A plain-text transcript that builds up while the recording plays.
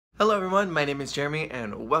Hello everyone, my name is Jeremy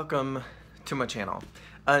and welcome to my channel.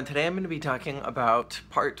 Today I'm going to be talking about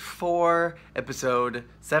part 4, episode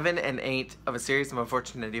 7 and 8 of a series of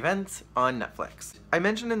unfortunate events on Netflix. I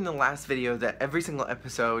mentioned in the last video that every single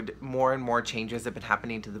episode more and more changes have been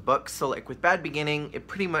happening to the book, so like with Bad Beginning, it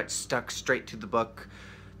pretty much stuck straight to the book.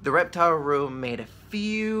 The Reptile Room made a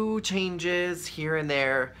few changes here and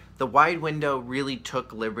there. The Wide Window really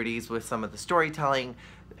took liberties with some of the storytelling,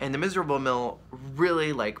 and The Miserable Mill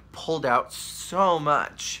really pulled out so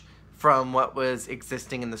much from what was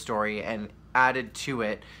existing in the story and added to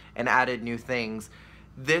it and added new things.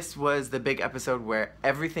 This was the big episode where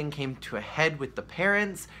everything came to a head with the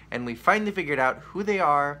parents, and we finally figured out who they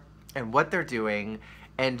are and what they're doing.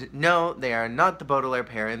 And no, they are not the Baudelaire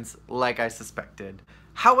parents like I suspected.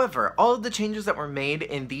 However, all of the changes that were made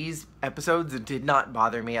in these episodes did not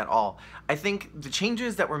bother me at all. I think the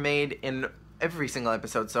changes that were made in every single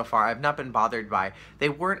episode so far I've not been bothered by. They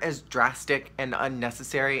weren't as drastic and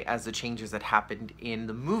unnecessary as the changes that happened in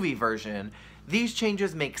the movie version. These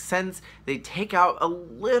changes make sense. They take out a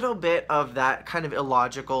little bit of that kind of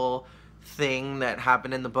illogical thing that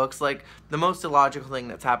happened in the books. Like, the most illogical thing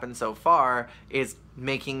that's happened so far is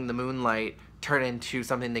making the moonlight turn into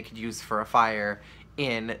something they could use for a fire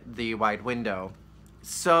in the Wide Window.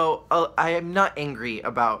 So I am not angry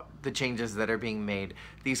about the changes that are being made.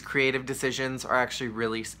 These creative decisions are actually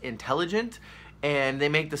really intelligent, and they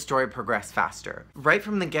make the story progress faster. Right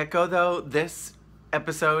from the get-go though, this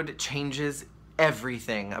episode changes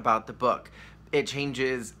everything about the book. It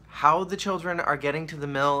changes how the children are getting to the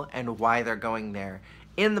mill and why they're going there.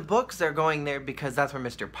 In the books, they're going there because that's where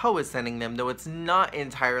Mr. Poe is sending them, though it's not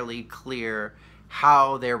entirely clear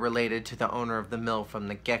how they're related to the owner of the mill from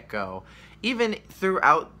the get-go. Even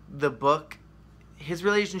throughout the book, his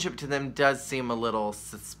relationship to them does seem a little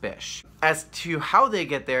suspicious. As to how they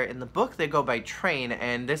get there, in the book they go by train,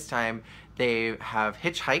 and this time they have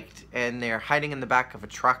hitchhiked and they're hiding in the back of a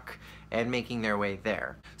truck and making their way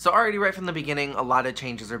there. So already right from the beginning, a lot of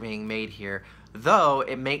changes are being made here, though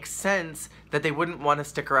it makes sense that they wouldn't want to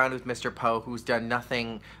stick around with Mr. Poe, who's done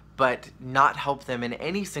nothing but not help them in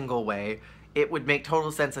any single way. It would make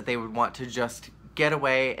total sense that they would want to just get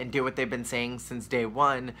away and do what they've been saying since day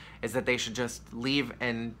one, is that they should just leave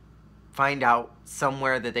and find out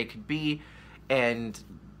somewhere that they could be, and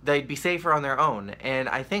they'd be safer on their own. And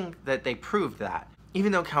I think that they proved that.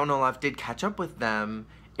 Even though Count Olaf did catch up with them,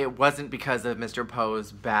 it wasn't because of Mr.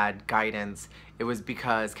 Poe's bad guidance. It was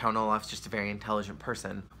because Count Olaf's just a very intelligent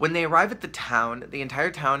person. When they arrive at the town, the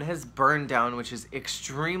entire town has burned down, which is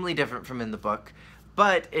extremely different from in the book.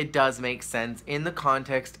 But it does make sense in the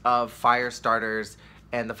context of fire starters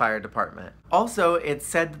and the fire department. Also, it's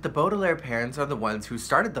said that the Baudelaire parents are the ones who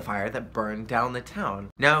started the fire that burned down the town.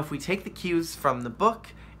 Now, if we take the cues from the book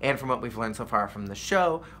and from what we've learned so far from the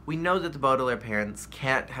show, we know that the Baudelaire parents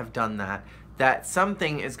can't have done that, that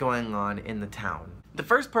something is going on in the town. The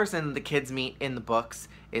first person the kids meet in the books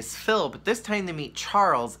is Phil, but this time they meet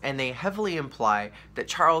Charles, and they heavily imply that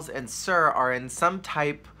Charles and Sir are in some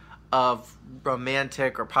type of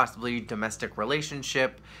romantic or possibly domestic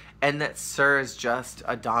relationship, and that Sir is just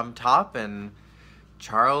a dom top and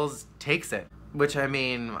Charles takes it, which, I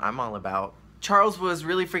mean, I'm all about. Charles was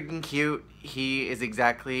really freaking cute. He is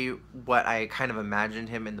exactly what I kind of imagined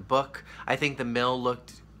him in the book. I think the mill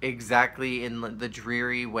looked exactly in the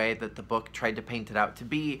dreary way that the book tried to paint it out to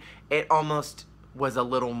be. It almost was a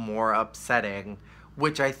little more upsetting,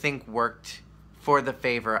 which I think worked for the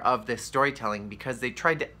favor of this storytelling, because they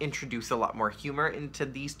tried to introduce a lot more humor into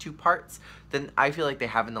these two parts than I feel like they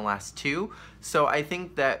have in the last two. So I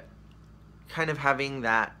think that kind of having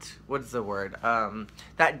that, what's the word,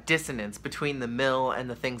 that dissonance between the mill and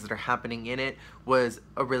the things that are happening in it was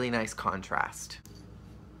a really nice contrast.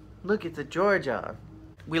 Look, it's a Georgia.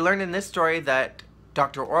 We learn in this story that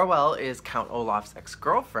Dr. Orwell is Count Olaf's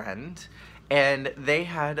ex-girlfriend, and they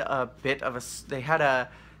had a bit of a,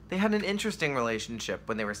 they had an interesting relationship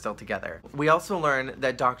when they were still together. We also learn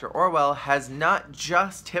that Dr. Orwell has not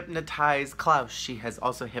just hypnotized Klaus, she has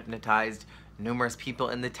also hypnotized numerous people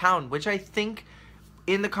in the town, which I think,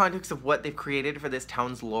 in the context of what they've created for this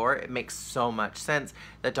town's lore, it makes so much sense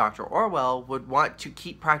that Dr. Orwell would want to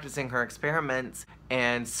keep practicing her experiments,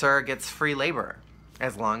 and Sir gets free labor,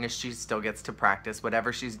 as long as she still gets to practice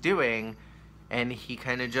whatever she's doing, and he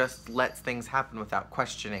kind of just lets things happen without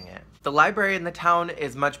questioning it. The library in the town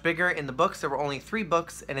is much bigger. In the books, there were only 3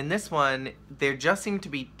 books, and in this one, there just seemed to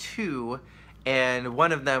be 2, and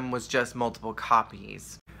one of them was just multiple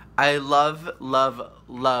copies. I love, love,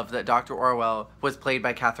 love that Dr. Orwell was played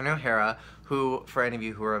by Catherine O'Hara, who, for any of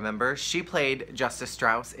you who remember, she played Justice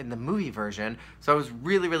Strauss in the movie version, so I was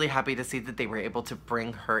really, really happy to see that they were able to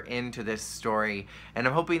bring her into this story, and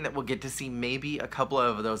I'm hoping that we'll get to see maybe a couple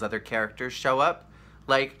of those other characters show up.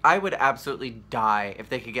 Like, I would absolutely die if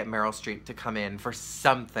they could get Meryl Streep to come in for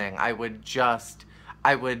something. I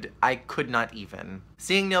could not even.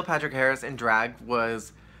 Seeing Neil Patrick Harris in drag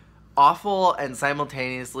was awful and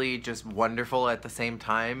simultaneously just wonderful at the same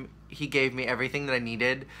time. He gave me everything that I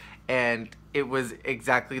needed, and it was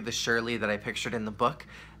exactly the Shirley that I pictured in the book.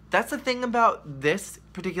 That's the thing about this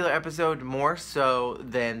particular episode, more so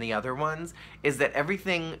than the other ones, is that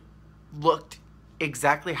everything looked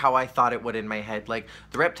exactly how I thought it would in my head. Like,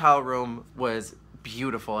 the reptile room was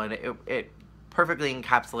beautiful, and it perfectly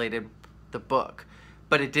encapsulated the book,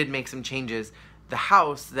 but it did make some changes. The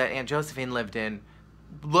house that Aunt Josephine lived in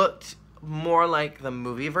looked more like the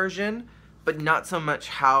movie version, but not so much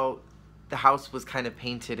how the house was kind of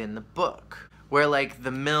painted in the book, where like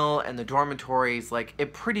the mill and the dormitories, like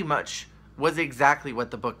it pretty much was exactly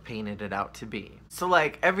what the book painted it out to be. So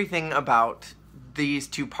like everything about these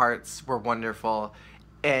two parts were wonderful,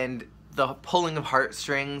 and the pulling of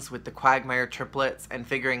heartstrings with the Quagmire triplets and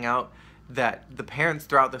figuring out that the parents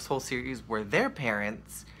throughout this whole series were their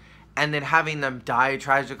parents, and then having them die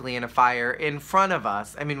tragically in a fire in front of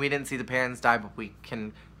us. I mean, we didn't see the parents die, but we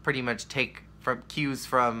can pretty much take from cues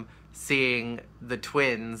from seeing the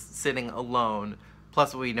twins sitting alone,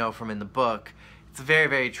 plus what we know from in the book. It's very,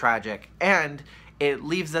 very tragic, and it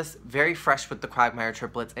leaves us very fresh with the Quagmire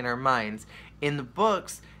triplets in our minds. In the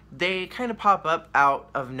books, they kind of pop up out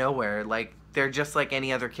of nowhere. Like, they're just like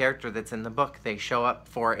any other character that's in the book. They show up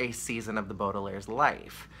for a season of the Baudelaire's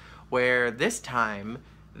life, where this time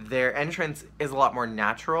their entrance is a lot more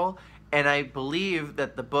natural, and I believe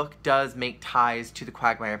that the book does make ties to the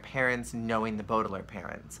Quagmire parents knowing the Baudelaire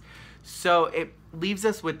parents. So it leaves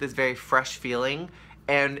us with this very fresh feeling,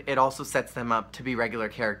 and it also sets them up to be regular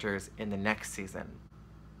characters in the next season.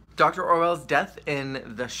 Dr. Orwell's death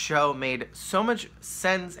in the show made so much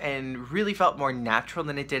sense and really felt more natural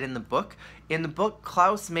than it did in the book. In the book,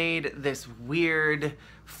 Klaus made this weird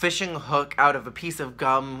fishing hook out of a piece of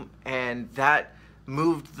gum, and that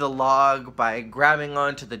moved the log by grabbing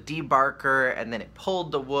onto the debarker, and then it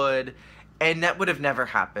pulled the wood, and that would have never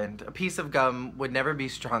happened. A piece of gum would never be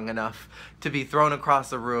strong enough to be thrown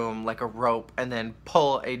across a room like a rope and then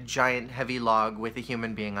pull a giant heavy log with a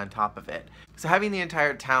human being on top of it. So having the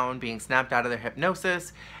entire town being snapped out of their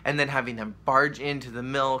hypnosis and then having them barge into the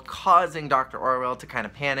mill, causing Dr. Orwell to kind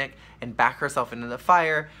of panic and back herself into the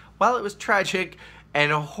fire, while it was tragic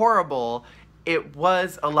and horrible, it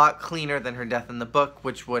was a lot cleaner than her death in the book,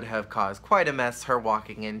 which would have caused quite a mess, her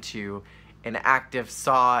walking into an active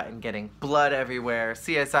saw and getting blood everywhere.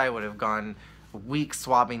 CSI would have gone weeks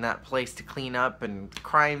swabbing that place to clean up, and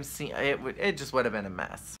crime scene, it just would have been a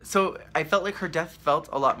mess. So I felt like her death felt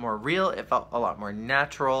a lot more real, it felt a lot more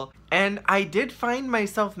natural, and I did find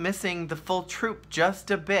myself missing the full troupe just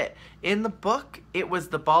a bit. In the book, it was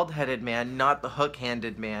the bald-headed man, not the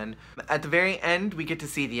hook-handed man. At the very end, we get to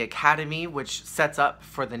see the Academy, which sets up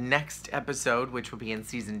for the next episode, which will be in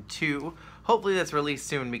season 2. Hopefully that's released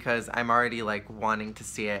soon, because I'm already like wanting to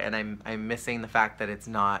see it, and I'm missing the fact that it's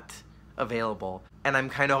not available. And I'm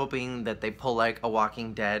kind of hoping that they pull like a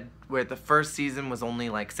Walking Dead, where the first season was only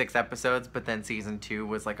like 6 episodes, but then season 2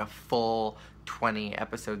 was like a full 20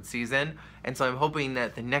 episode season. And so I'm hoping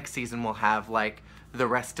that the next season will have like the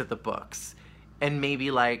rest of the books, and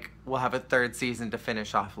maybe like we'll have a 3rd season to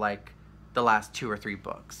finish off like the last 2 or 3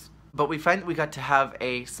 books. But we find that we got to have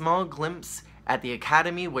a small glimpse at the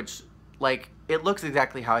Academy, which like it looks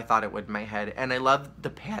exactly how I thought it would in my head, and I love the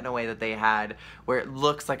pan away that they had where it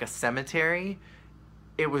looks like a cemetery.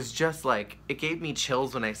 It was just like, it gave me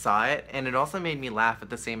chills when I saw it, and it also made me laugh at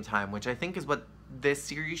the same time, which I think is what this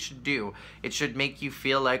series should do. It should make you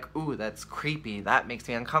feel like, ooh, that's creepy, that makes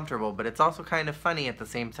me uncomfortable, but it's also kind of funny at the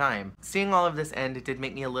same time. Seeing all of this end, it did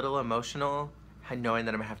make me a little emotional, knowing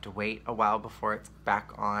that I'm gonna have to wait a while before it's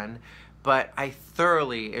back on, but I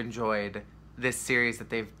thoroughly enjoyed this series that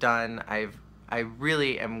they've done. I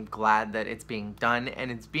really am glad that it's being done,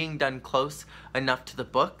 and it's being done close enough to the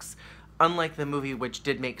books, unlike the movie, which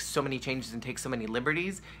did make so many changes and take so many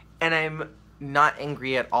liberties, and I'm not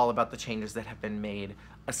angry at all about the changes that have been made,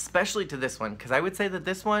 especially to this one, because I would say that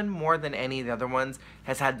this one, more than any of the other ones,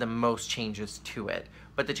 has had the most changes to it,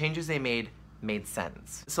 but the changes they made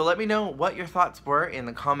sense. So let me know what your thoughts were in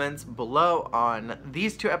the comments below on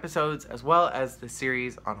these 2 episodes, as well as the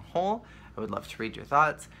series on whole. I would love to read your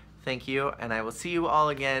thoughts. Thank you, and I will see you all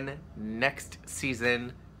again next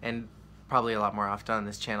season, and probably a lot more often on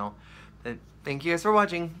this channel. Thank you guys for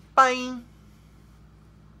watching. Bye!